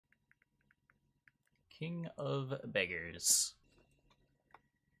King of Beggars.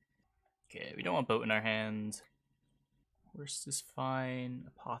 Okay, we don't want Boat in our hand. Worst is fine.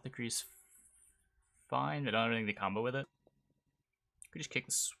 Apothecary's fine. I don't have anything to combo with it. Could just kick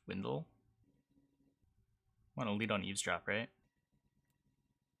the Swindle. Want to lead on Eavesdrop, right?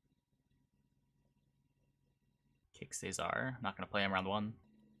 Kick Cesar. Not going to play him round one.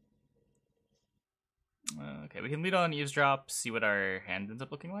 Okay, we can lead on Eavesdrop, see what our hand ends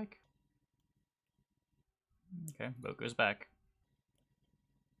up looking like. Okay, Boat goes back.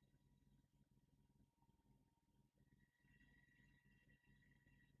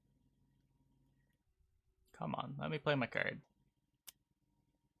 Come on, let me play my card.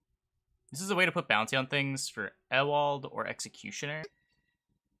 This is a way to put bounty on things for Ewald or Executioner.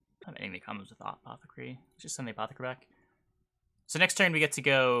 I don't have anything that comes with Apothecary. Let's just send the Apothecary back. So next turn we get to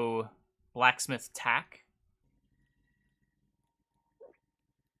go Blacksmith Tack.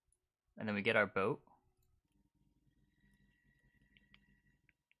 And then we get our Boat.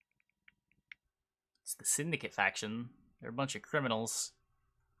 It's the Syndicate faction. They're a bunch of criminals.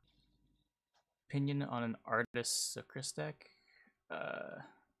 Opinion on an Artist Socris deck. I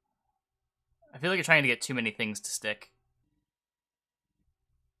feel like you're trying to get too many things to stick.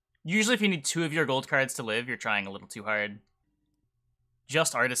 Usually if you need 2 of your gold cards to live, you're trying a little too hard.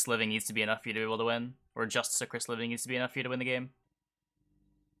 Just Artist Living needs to be enough for you to be able to win. Or just Socris Living needs to be enough for you to win the game.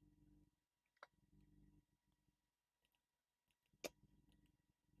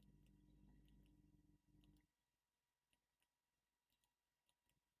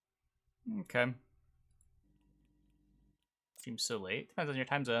 Okay. Seems so late. Depends on your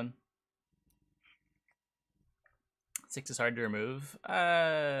time zone. 6 is hard to remove.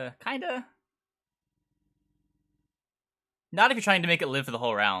 Kinda. Not if you're trying to make it live for the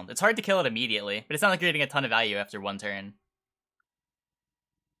whole round. It's hard to kill it immediately, but it's not like you're getting a ton of value after 1 turn.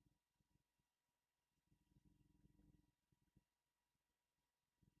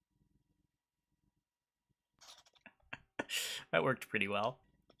 That worked pretty well.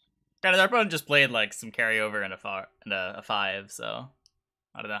 Granted, our opponent just played like some carryover and a 5, so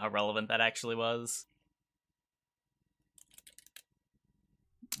I don't know how relevant that actually was.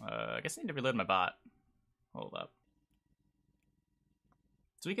 I guess I need to reload my bot. Hold up.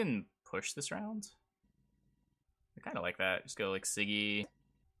 So we can push this round? I kind of like that. Just go like Siggy,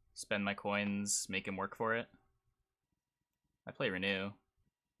 spend my coins, make him work for it. I play Renew.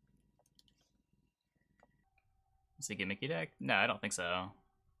 Is it a gimmicky deck? No, I don't think so.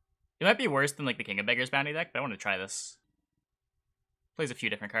 It might be worse than like the King of Beggars bounty deck, but I want to try this. Plays a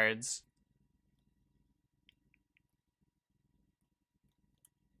few different cards.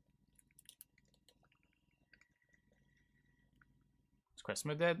 Is Quest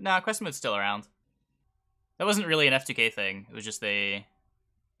Mode dead? Nah, Quest Mode's still around. That wasn't really an F2K thing. It was just they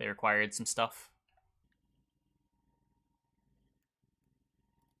required some stuff.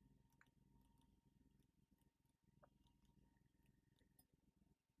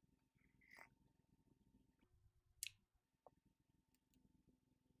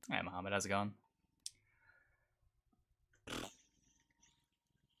 Alright, Mohammed, how's it going?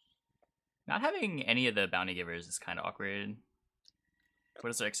 Not having any of the bounty givers is kind of awkward. What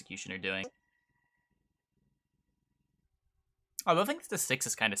is our Executioner doing? Although I think the 6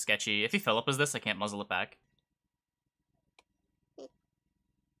 is kind of sketchy. If he Philip is this, I can't muzzle it back.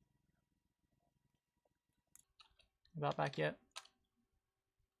 About back yet?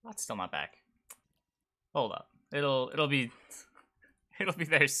 That's still not back. Hold up. It'll be it'll be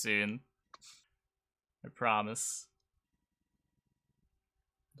there soon. I promise.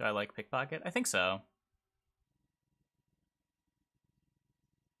 Do I like Pickpocket? I think so.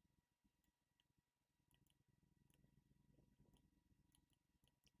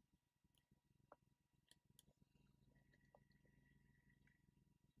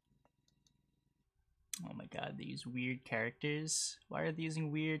 Oh my god, these weird characters. Why are they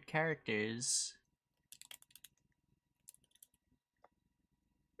using weird characters?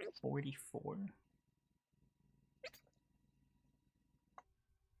 44?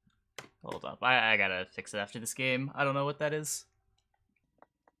 Hold up, I gotta fix it after this game. I don't know what that is.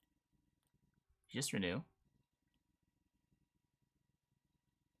 Just renew.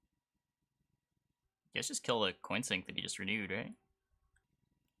 You guys just kill the coin sink that you just renewed, right?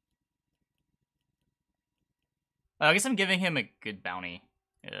 Oh, I guess I'm giving him a good bounty.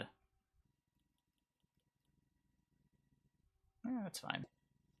 Yeah. That's fine.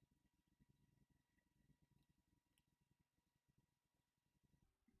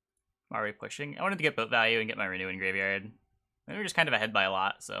 Are we pushing? I wanted to get boat value and get my renew in graveyard. And we were just kind of ahead by a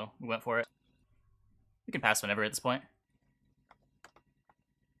lot, so we went for it. We can pass whenever at this point.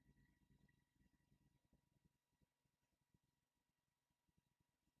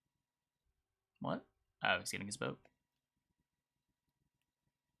 Oh, he's getting his boat.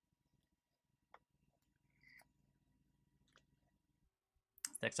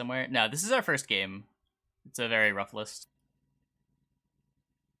 Deck somewhere. No, this is our first game. It's a very rough list.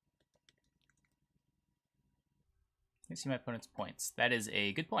 Let's see my opponent's points. That is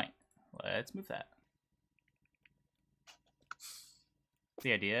a good point. Let's move that.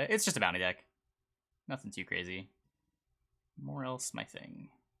 The idea. It's just a bounty deck. Nothing too crazy. More else my thing.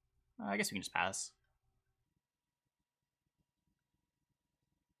 I guess we can just pass.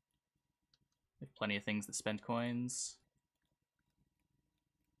 We have plenty of things that spend coins.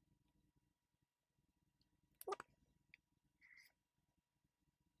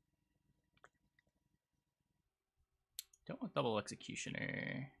 Don't want double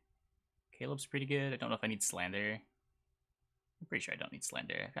executioner. Caleb's pretty good. I don't know if I need slander. I'm pretty sure I don't need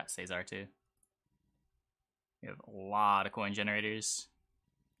slander. I've got Cesar too. We have a lot of coin generators.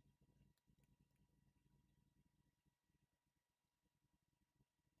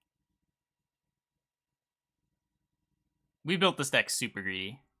 We built this deck super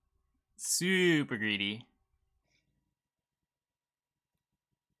greedy. Super greedy.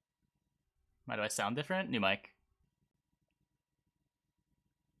 Why do I sound different? New mic.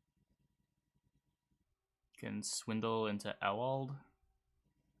 Can swindle into Ewald.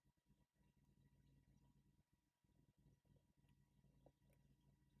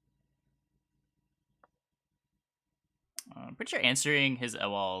 I'm pretty sure answering his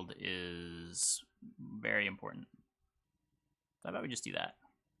Ewald is very important. How about we just do that?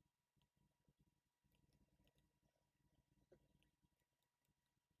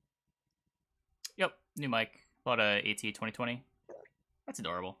 Yep, new mic. Bought a AT 2020. That's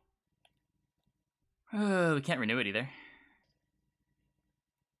adorable. We can't renew it either.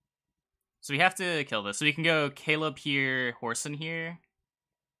 So we have to kill this. So we can go Caleb here, Horson here.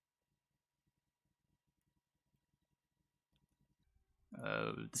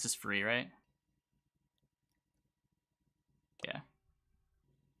 This is free, right? Yeah.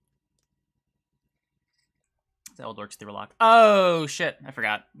 That old works through a lock. Oh, shit. I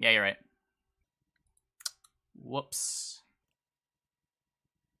forgot. Yeah, you're right. Whoops.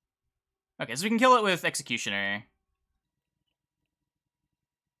 Okay, so we can kill it with Executioner.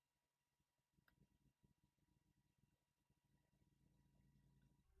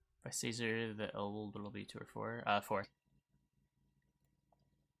 If I Caesar, the old will be 2 or 4. 4.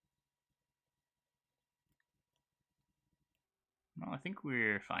 Well, I think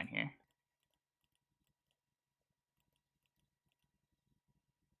we're fine here.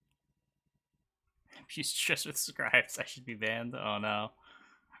 She's stressed with scribes. I should be banned. Oh no.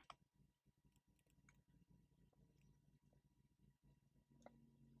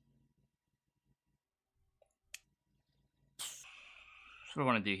 What do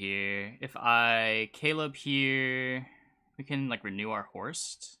I want to do here? If I Caleb here, we can like renew our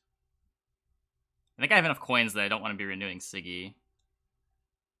Horst. I think I have enough coins that I don't want to be renewing Siggy.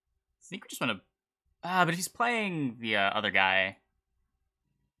 I think we just want to. But if he's playing the other guy,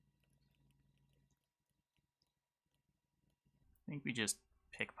 I think we just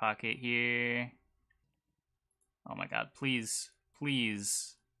pickpocket here. Oh my god! Please,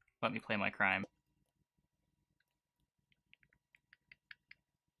 please, let me play my crime.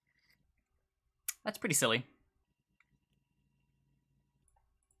 That's pretty silly.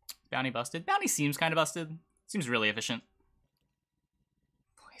 Bounty busted. Bounty seems kind of busted. Seems really efficient.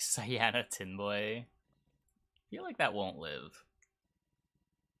 Play Sayana Tin Boy. I feel like that won't live.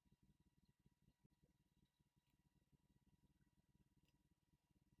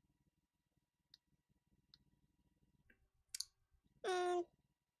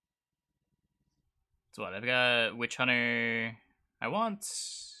 So what? I've got Witch Hunter. I want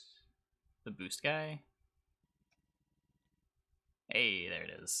the boost guy. Hey, there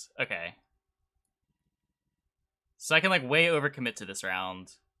it is. Okay. So I can like way overcommit to this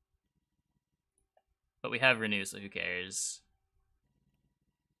round. But we have Renew, so who cares?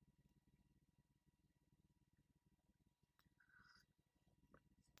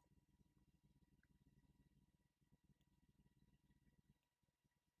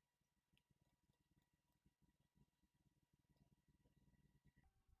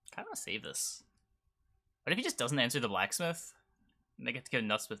 I want to save this. What if he just doesn't answer the blacksmith? And they get to go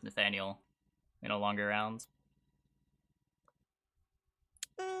nuts with Nathaniel in a longer round.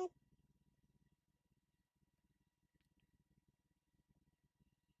 I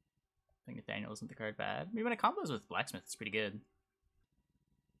think Nathaniel isn't the card bad. I mean, when it combos with blacksmith, it's pretty good.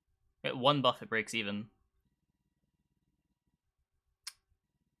 At 1 buff, it breaks even.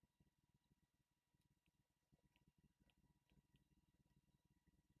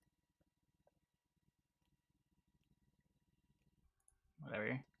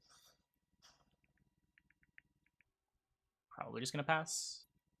 whatever. Probably just gonna pass.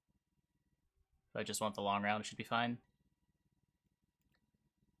 If I just want the long round, it should be fine.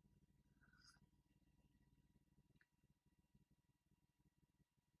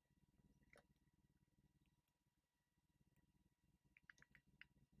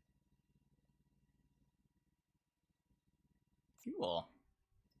 Cool.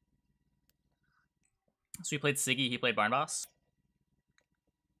 So we played Siggy, he played Barn Boss.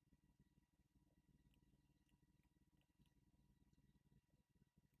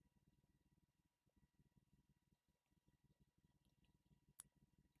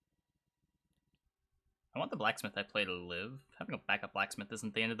 I want the blacksmith I play to live. Having a backup blacksmith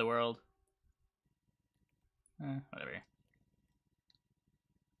isn't the end of the world. Whatever.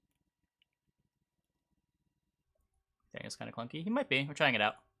 Dang, it's kind of clunky. He might be. We're trying it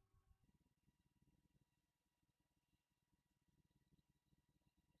out.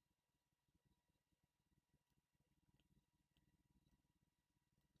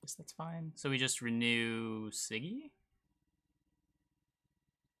 Guess that's fine. So we just renew Siggy?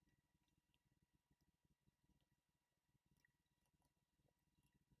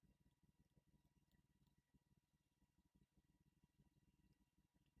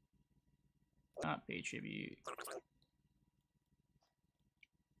 Not pay tribute.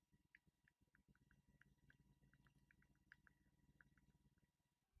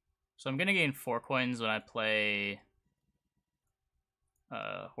 So I'm gonna gain 4 coins when I play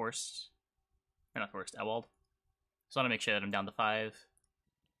Horst. Or not Horst, Ewald. So I want to make sure that I'm down to 5.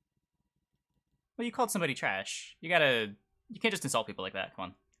 Well, you called somebody trash. You can't just insult people like that. Come on.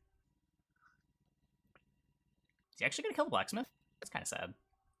 Is he actually gonna kill the blacksmith? That's kind of sad.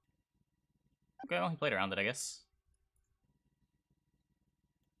 Okay, well, he played around it, I guess.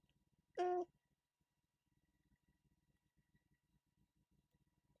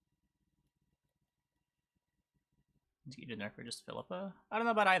 Does he need a nerf or just Philippa? I don't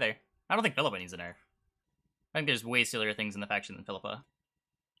know about either. I don't think Philippa needs a nerf. I think there's way sillier things in the faction than Philippa.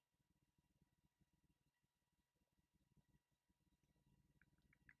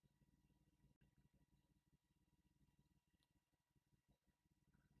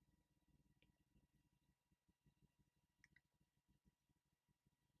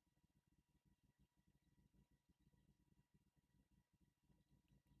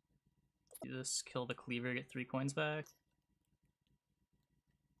 Do this, kill the cleaver, get 3 coins back.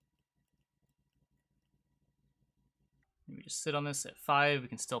 We just sit on this at 5. We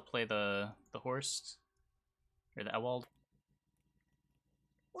can still play the Horst or the Ewald.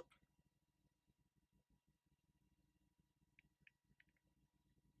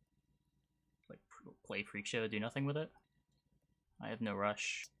 Like play Freak Show, do nothing with it. I have no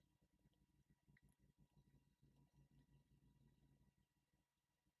rush.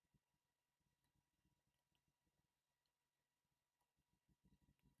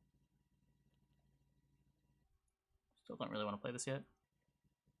 Still don't really want to play this yet.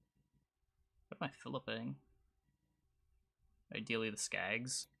 What am I Philipping? Ideally the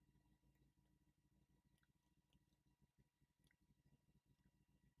Skags.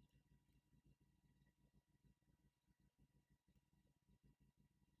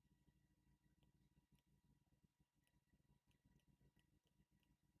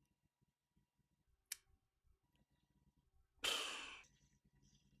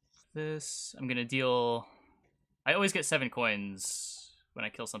 This, I'm gonna deal... I always get 7 coins when I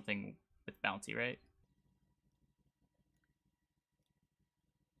kill something with bounty, right?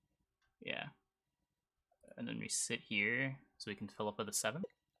 Yeah. And then we sit here, so we can fill up with a 7.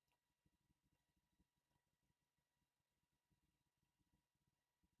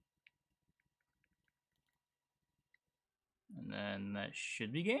 And then that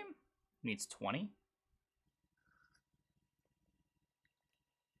should be game. Needs 20.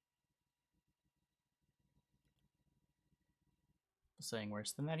 Saying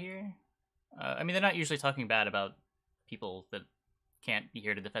worse than that here. I mean, they're not usually talking bad about people that can't be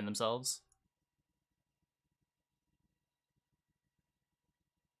here to defend themselves.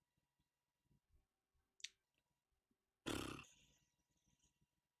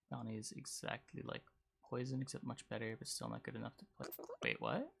 Bounty is exactly like poison, except much better, but still not good enough to play. Wait,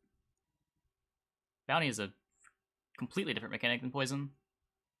 what? Bounty is a completely different mechanic than poison.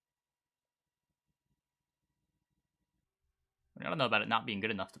 I don't know about it not being good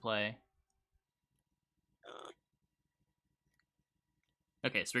enough to play.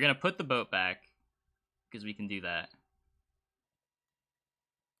 Okay, so we're gonna put the boat back, because we can do that.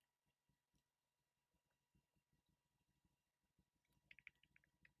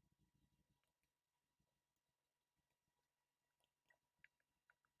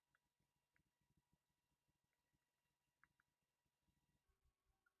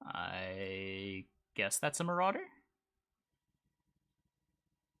 I guess that's a Marauder?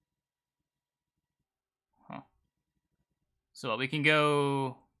 Huh. So what, we can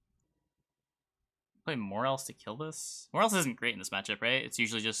go play Morels to kill this? Morels isn't great in this matchup, right? It's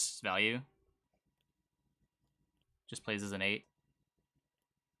usually just value. Just plays as an 8.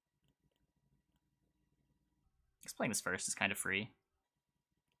 He's playing this first is kind of free.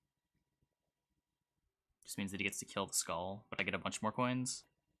 Just means that he gets to kill the skull, but I get a bunch more coins.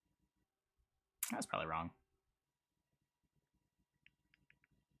 That's probably wrong.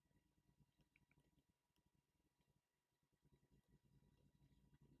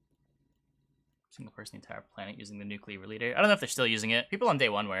 Single person, the entire planet using the nuclear leader. I don't know if they're still using it. People on day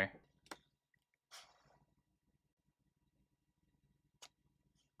 1 were.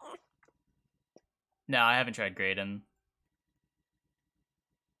 No, I haven't tried Graydon.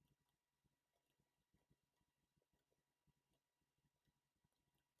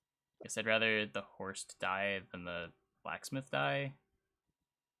 Guess I'd rather the horse die than the blacksmith die.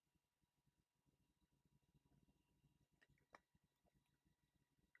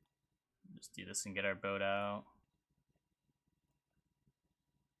 Just do this and get our boat out.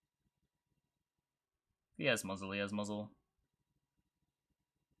 He has muzzle, he has muzzle.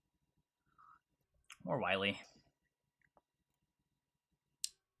 More Wily.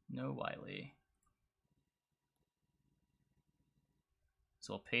 No Wily.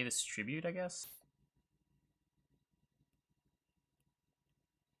 So we'll pay this tribute, I guess?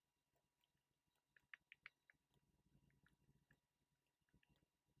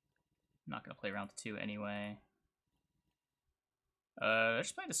 I'm not gonna play round 2 anyway. I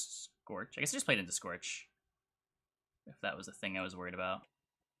just played a Scorch. I guess I just played into Scorch. If that was the thing I was worried about.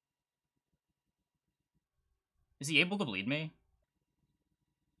 Is he able to bleed me?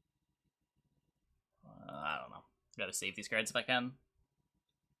 I don't know. Gotta save these cards if I can.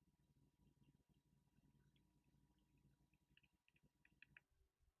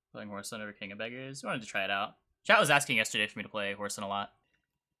 Playing Horseson over King of Beggars. I wanted to try it out. Chat was asking yesterday for me to play Horseson a lot.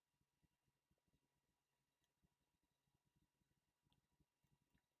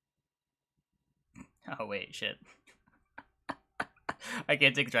 Oh wait, shit. I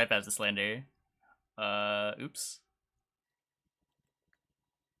can't take the drive paths to slander. Oops.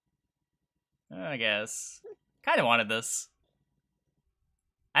 I guess. Kind of wanted this.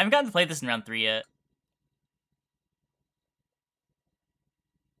 I haven't gotten to play this in round 3 yet.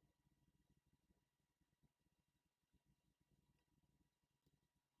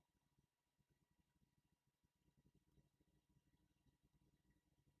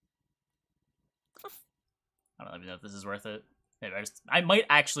 I don't even know if this is worth it. Maybe I might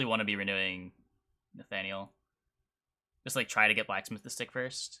actually want to be renewing Nathaniel. Just like try to get Blacksmith to stick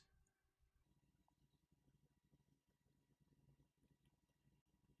first.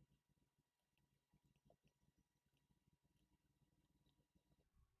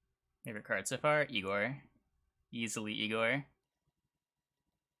 Favorite card so far? Igor. Easily Igor. I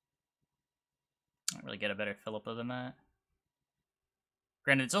don't really get a better Philippa than that.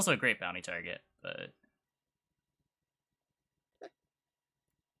 Granted, it's also a great bounty target, but...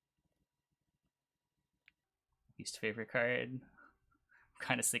 Least favorite card. I'm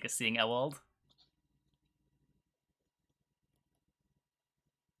kind of sick of seeing Ewald.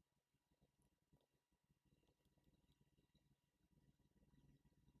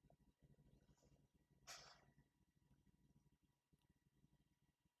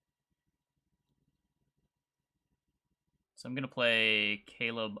 So I'm gonna play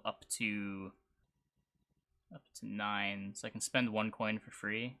Caleb up to 9, so I can spend 1 coin for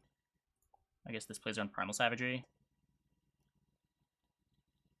free. I guess this plays on Primal Savagery.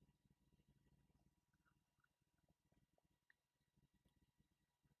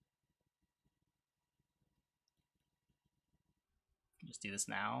 Just do this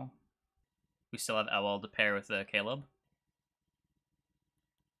now. We still have Ewald to pair with Caleb.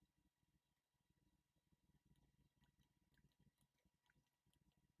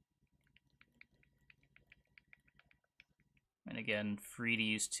 And again, free to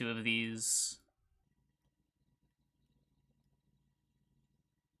use 2 of these.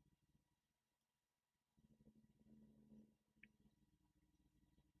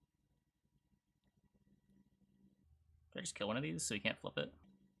 Can I just kill one of these so he can't flip it?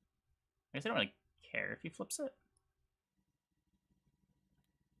 I guess I don't really care if he flips it.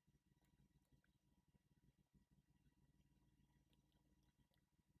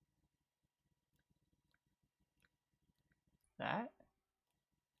 That?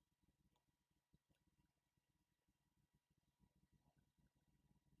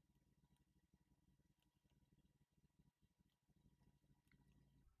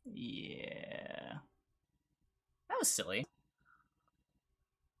 Yeah. That was silly.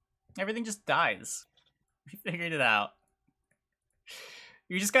 Everything just dies. We figured it out.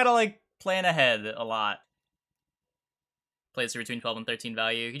 You just gotta, like, plan ahead a lot. Plays between 12 and 13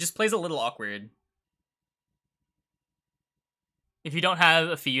 value. He just plays a little awkward. If you don't have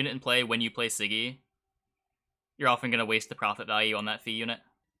a fee unit in play when you play Siggy, you're often gonna waste the profit value on that fee unit.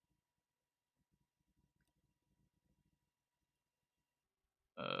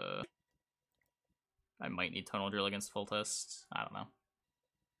 I might need Tonal Drill against Full Test. I don't know.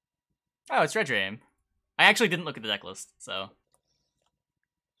 Oh, it's Red Dream. I actually didn't look at the deck list, so.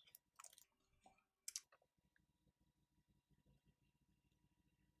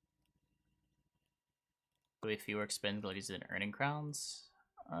 The way fewer expend abilities in Earning Crowns?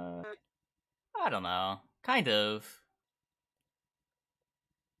 I don't know. Kind of.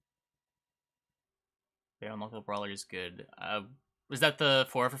 Baron Local Brawler is good. Was that the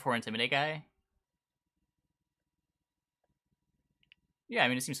 4/4 Intimidate guy? Yeah, I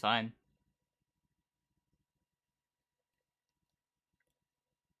mean, it seems fine.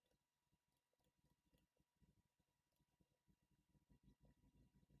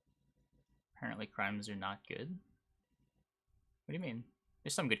 Apparently crimes are not good. What do you mean?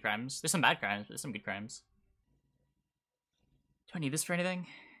 There's some good crimes. There's some bad crimes, but there's some good crimes. Do I need this for anything?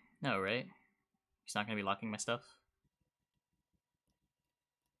 No, right? He's not going to be locking my stuff.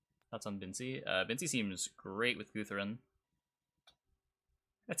 Thoughts on Bincy? Bincy seems great with Guthrin.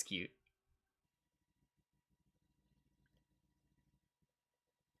 That's cute.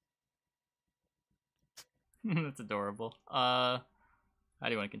 That's adorable. How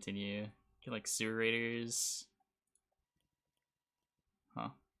do you want to continue? Can, like, Sewer Raiders? Huh.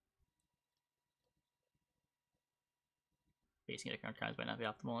 Facing it crimes might not be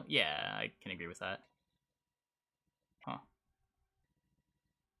optimal. Yeah, I can agree with that. Huh.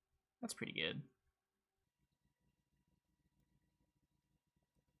 That's pretty good.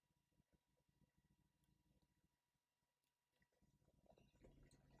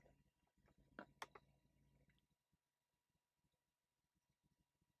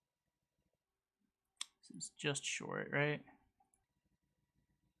 This is just short, right?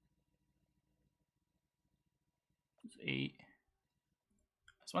 It's 8. I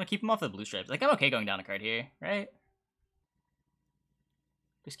just want to keep him off the blue stripes. Like, I'm okay going down a card here, right?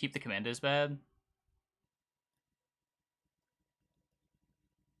 Just keep the commandos bad.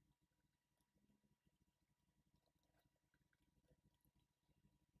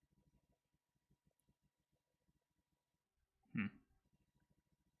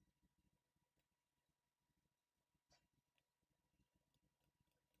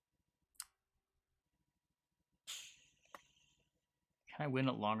 Can I win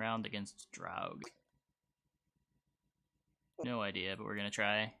a long round against Draug? No idea, but we're gonna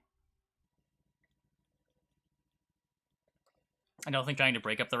try. I don't think trying to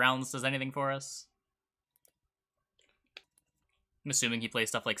break up the rounds does anything for us. I'm assuming he plays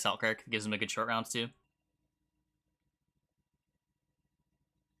stuff like Saltkirk, gives him a good short round too.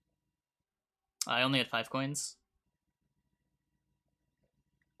 I only had 5 coins.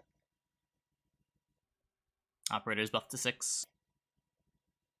 Operator's buffed to 6.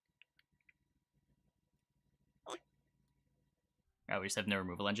 Oh, we just have no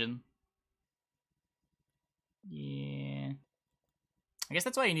removal engine. Yeah. I guess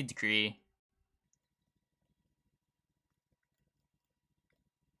that's why you need Decree.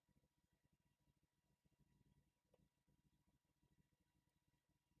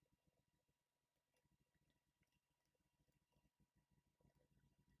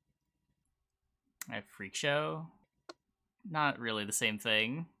 I have Freak Show. Not really the same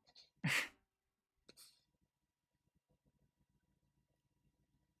thing.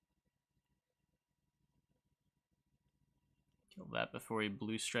 Kill that before he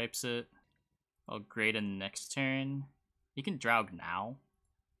blue stripes it. I'll grade in next turn. He can Draug now.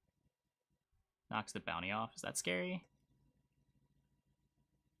 Knocks the bounty off. Is that scary?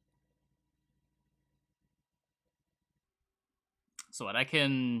 So what? I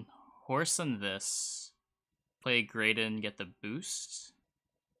can horse on this. Play Graydon, get the boost.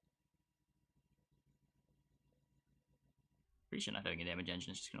 Pretty sure not having a damage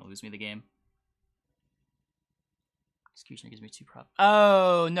engine is just gonna lose me the game. Execution gives me 2 profit.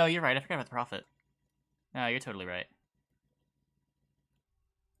 Oh, no, you're right. I forgot about the profit. No, you're totally right.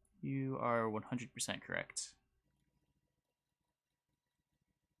 You are 100% correct.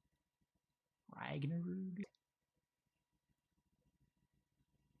 Ragnarok.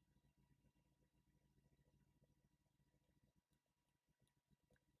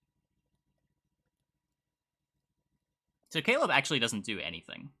 So Caleb actually doesn't do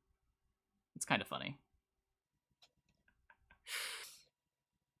anything. It's kind of funny.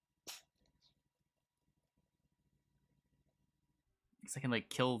 Because I can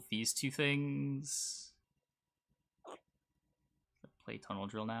like kill these two things. Play tunnel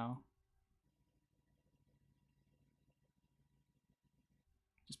drill now.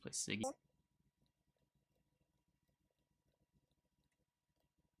 Just play Siggy.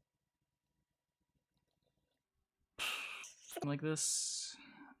 Like this.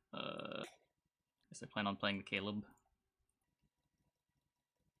 Guess I plan on playing the Caleb.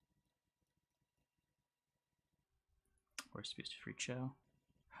 Horse boost freak show.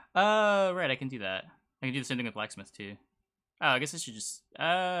 Right, I can do that. I can do the same thing with blacksmith too. Oh, I guess I should just.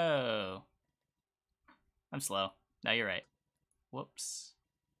 Oh, I'm slow. No, you're right. Whoops.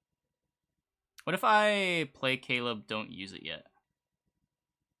 What if I play Caleb, don't use it yet?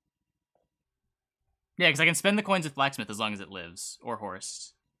 Yeah, because I can spend the coins with blacksmith as long as it lives. Or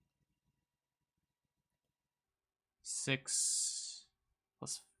horse. 6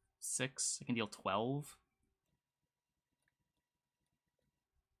 plus 6. I can deal 12.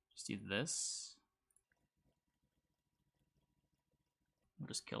 Just do this. I'll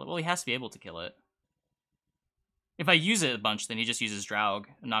just kill it. Well, he has to be able to kill it. If I use it a bunch, then he just uses Draug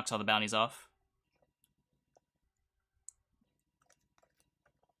and knocks all the bounties off.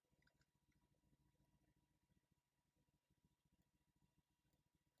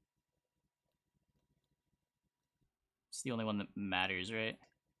 It's the only one that matters, right?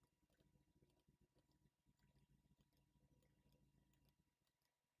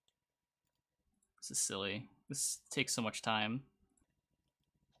 This is silly. This takes so much time.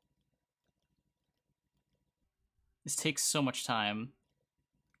 This takes so much time.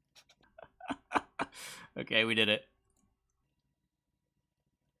 Okay, we did it.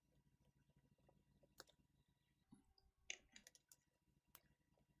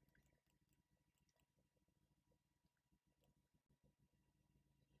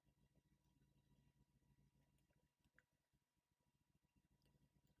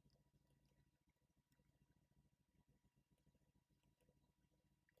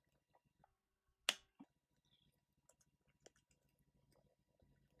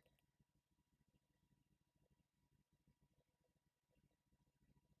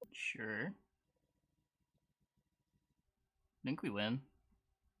 Sure. I think we win.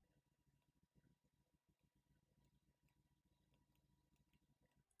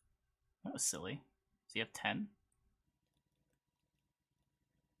 That was silly. Does he have 10?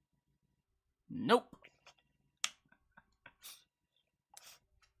 Nope.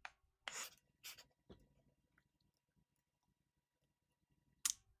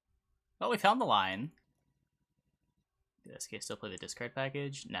 Oh, we found the line. Did SK still play the discard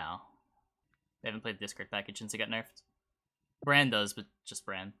package? No. They haven't played the discard package since it got nerfed. Bran does, but just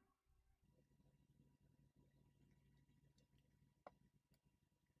Bran.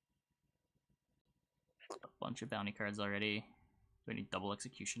 A bunch of bounty cards already. Do I need double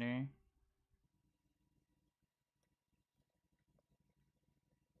executioner?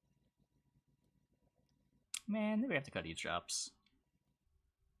 Man, maybe I have to cut eavesdrops.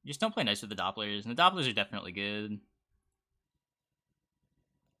 You just don't play nice with the Dopplers, and the Dopplers are definitely good.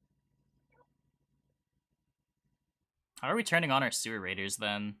 How are we turning on our sewer raiders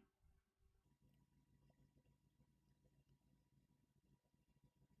then?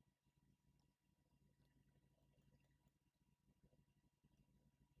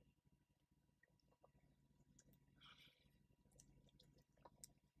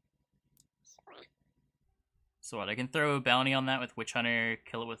 So what, I can throw a bounty on that with Witch Hunter,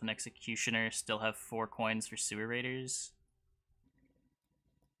 kill it with an Executioner, still have 4 coins for Sewer Raiders?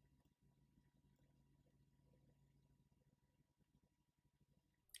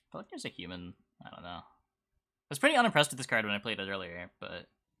 I feel like there's a human. I don't know. I was pretty unimpressed with this card when I played it earlier, but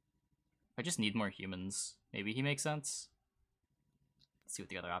I just need more humans. Maybe he makes sense. Let's see what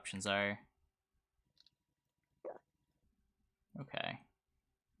the other options are. Okay.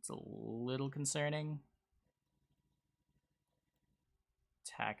 It's a little concerning.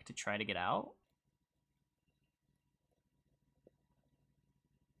 Attack to try to get out.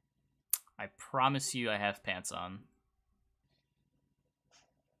 I promise you I have pants on.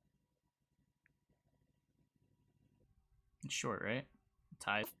 It's short, right?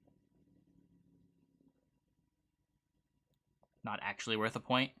 Tied. Not actually worth a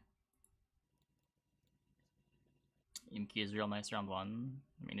point. Imki is real nice round 1.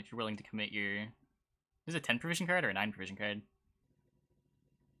 I mean, if you're willing to commit your... Is it a 10 provision card or a 9 provision card?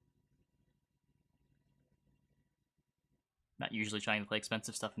 Not usually trying to play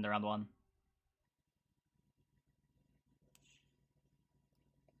expensive stuff in the round 1.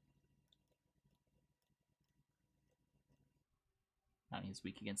 down. He's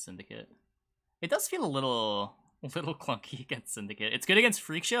weak against Syndicate. It does feel a little clunky against Syndicate. It's good against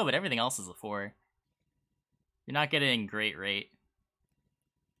Freak Show, but everything else is a 4. You're not getting great rate.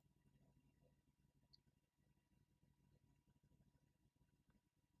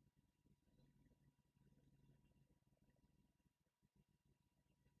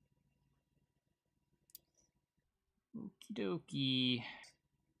 Okie dokie.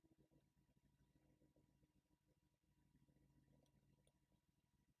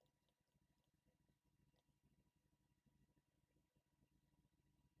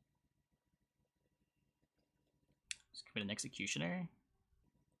 Just commit an Executioner.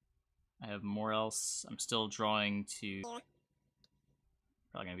 I have more else. I'm still drawing to...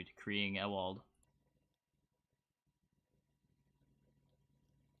 Probably gonna be decreeing Ewald.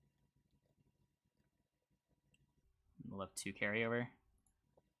 We'll have 2 carryover.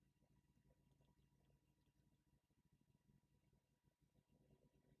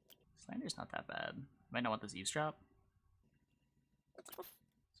 Slander's not that bad. Might not want this eavesdrop. So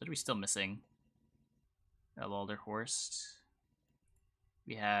what are we still missing? Ewald or Horst.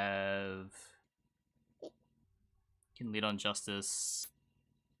 We have... Can lead on Justice.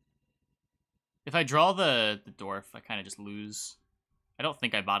 If I draw the dwarf, I kind of just lose. I don't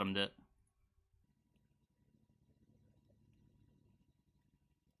think I bottomed it.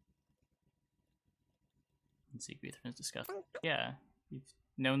 Secret is disgusting. Yeah, you've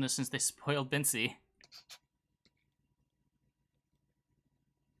known this since they spoiled Bincy.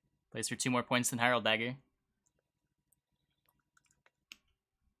 Plays for 2 more points than Herald Dagger.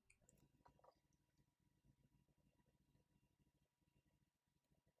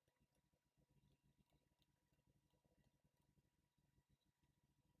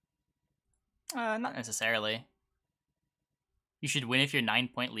 Not necessarily. You should win if your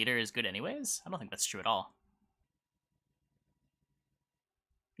 9-point leader is good anyways? I don't think that's true at all.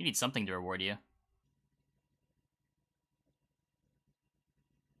 You need something to reward you.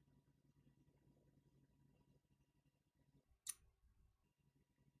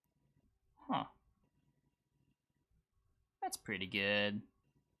 Huh. That's pretty good.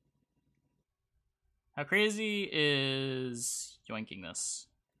 How crazy is yoinking this?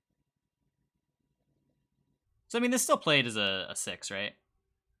 So, I mean, this still played as a 6, right?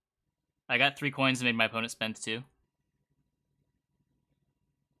 I got 3 coins and made my opponent spend 2.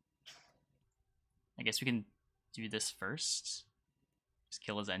 I guess we can do this first. Just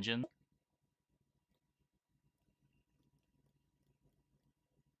kill his engine.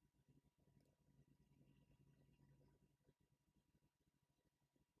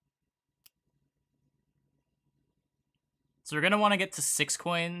 So we're going to want to get to 6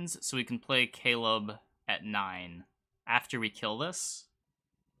 coins so we can play Caleb at 9 after we kill this.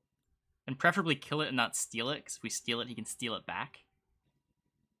 And preferably kill it and not steal it, because if we steal it, he can steal it back.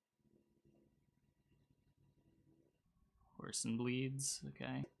 Horse and bleeds,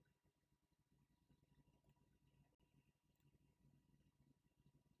 okay.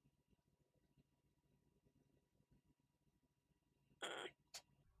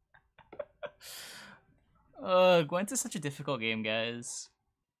 Gwent is such a difficult game, guys.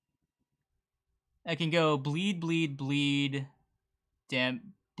 I can go bleed, bleed, bleed,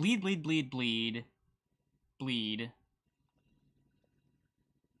 damn, bleed, bleed, bleed, bleed, bleed,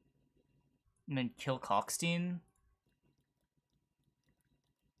 and then kill Kalkstein.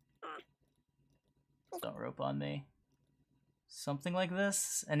 Don't rope on me. Something like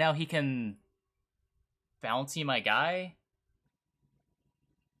this, and now he can bounty my guy.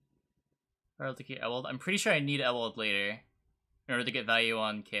 Or to get Ewald. I'm pretty sure I need Ewald later in order to get value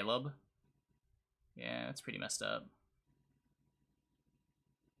on Caleb. Yeah, that's pretty messed up.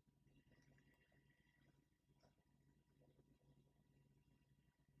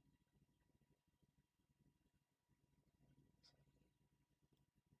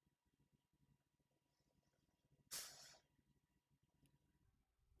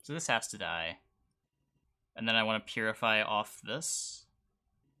 So this has to die. And then I want to purify off this.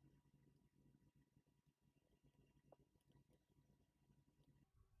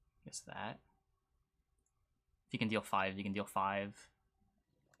 Guess that. If you can deal 5, you can deal 5.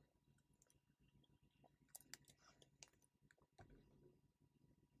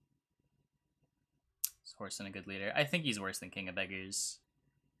 Is Horson a good leader? I think he's worse than King of Beggars.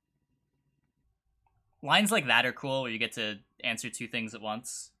 Lines like that are cool, where you get to answer 2 things at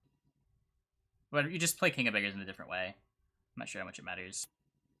once. But you just play King of Beggars in a different way. I'm not sure how much it matters.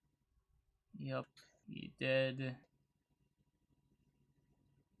 Yep, he did.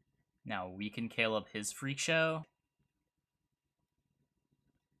 Now we can Caleb his Freak Show.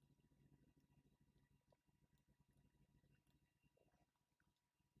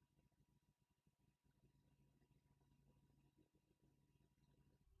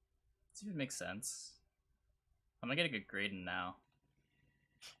 See if it makes sense. I'm gonna get a good grade in now.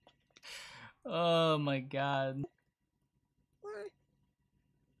 Oh my god.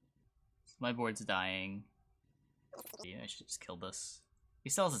 My board's dying. Yeah, I should just kill this. He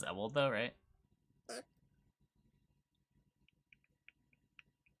still has his Emerald though, right?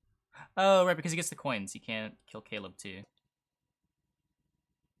 Oh, right, because he gets the coins. He can't kill Caleb too.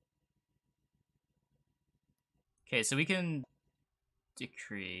 Okay, so we can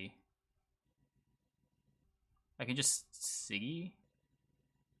decree. I can just Siggy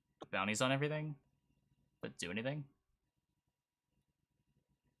bounties on everything, but do anything.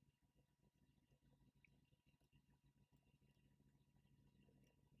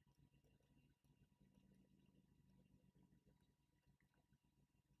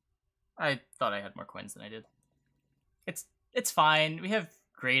 I thought I had more coins than I did. It's fine. We have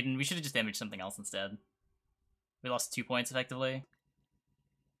Graydon. We should have just damaged something else instead. We lost 2 points effectively.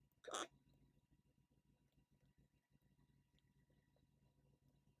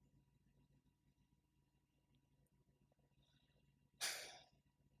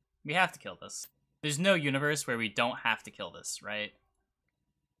 We have to kill this. There's no universe where we don't have to kill this, right?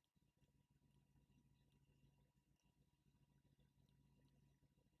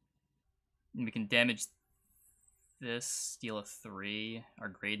 And we can damage this, steal a 3. Our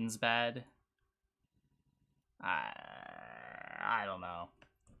Graydon's bad. I don't know.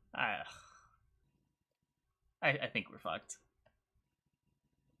 I think we're fucked.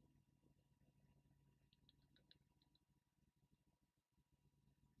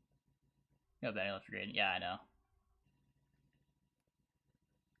 No bounty left for Graydon. Yeah, I know.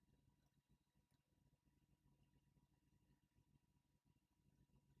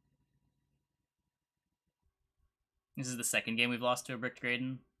 This is the second game we've lost to a bricked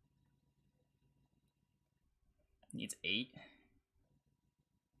Graydon. Needs 8.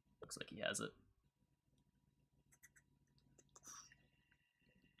 Looks like he has it.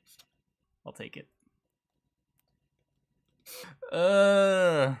 I'll take it.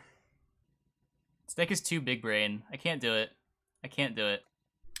 This deck is too big brain. I can't do it. I can't do it.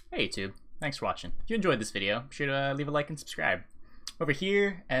 Hey YouTube, thanks for watching. If you enjoyed this video, be sure to leave a like and subscribe. Over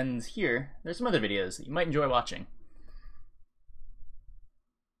here and here, there's some other videos that you might enjoy watching.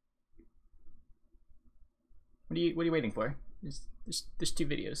 What are you waiting for? There's 2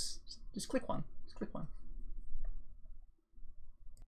 videos. Just click one. Just click one.